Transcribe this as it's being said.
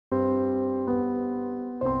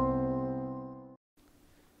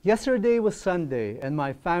Yesterday was Sunday, and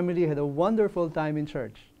my family had a wonderful time in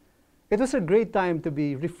church. It was a great time to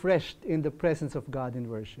be refreshed in the presence of God in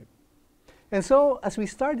worship. And so, as we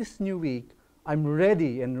start this new week, I'm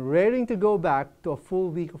ready and raring to go back to a full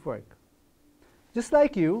week of work. Just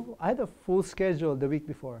like you, I had a full schedule the week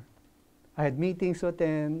before. I had meetings to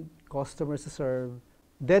attend, customers to serve,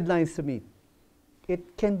 deadlines to meet.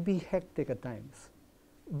 It can be hectic at times.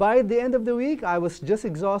 By the end of the week, I was just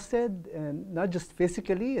exhausted, and not just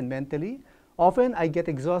physically and mentally. Often, I get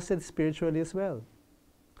exhausted spiritually as well.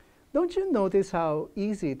 Don't you notice how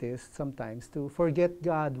easy it is sometimes to forget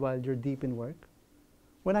God while you're deep in work?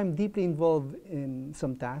 When I'm deeply involved in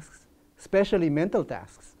some tasks, especially mental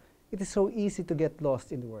tasks, it is so easy to get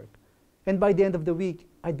lost in the work. And by the end of the week,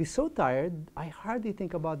 I'd be so tired, I hardly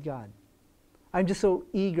think about God. I'm just so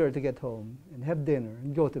eager to get home and have dinner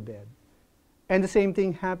and go to bed. And the same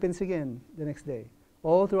thing happens again the next day,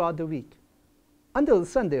 all throughout the week. Until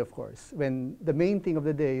Sunday, of course, when the main thing of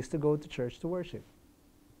the day is to go to church to worship.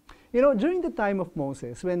 You know, during the time of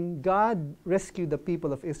Moses, when God rescued the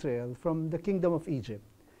people of Israel from the kingdom of Egypt,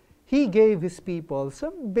 He gave His people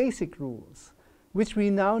some basic rules, which we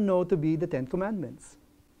now know to be the Ten Commandments.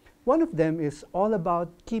 One of them is all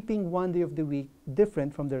about keeping one day of the week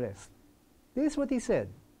different from the rest. This is what He said: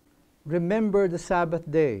 "Remember the Sabbath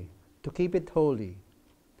day, to keep it holy.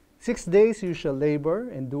 6 days you shall labor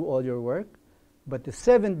and do all your work, but the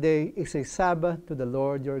seventh day is a Sabbath to the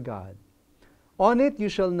Lord your God. On it you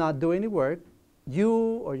shall not do any work, you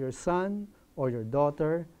or your son or your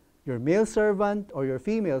daughter, your male servant or your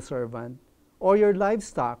female servant, or your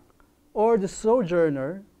livestock, or the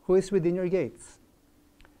sojourner who is within your gates."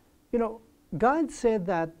 You know, God said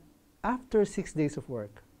that after 6 days of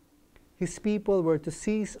work, His people were to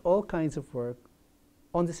cease all kinds of work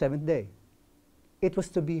on the seventh day. It was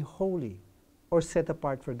to be holy or set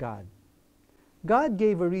apart for God. God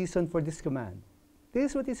gave a reason for this command.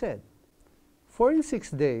 This is what He said: "For in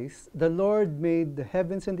 6 days the Lord made the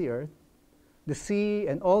heavens and the earth, the sea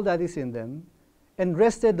and all that is in them, and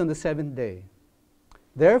rested on the seventh day.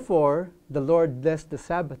 Therefore the Lord blessed the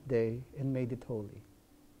Sabbath day and made it holy."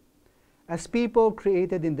 As people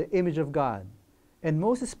created in the image of God, and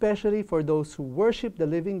most especially for those who worship the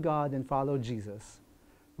living God and follow Jesus,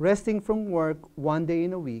 resting from work one day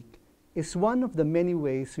in a week is one of the many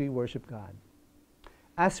ways we worship God.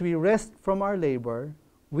 As we rest from our labor,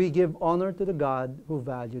 we give honor to the God who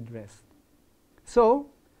valued rest. So,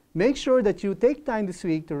 make sure that you take time this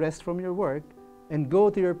week to rest from your work and go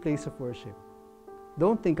to your place of worship.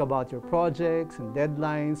 Don't think about your projects and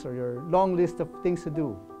deadlines or your long list of things to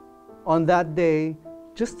do. On that day,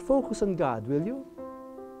 just focus on God, will you?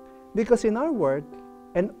 Because in our work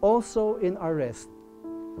and also in our rest,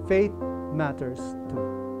 faith matters too.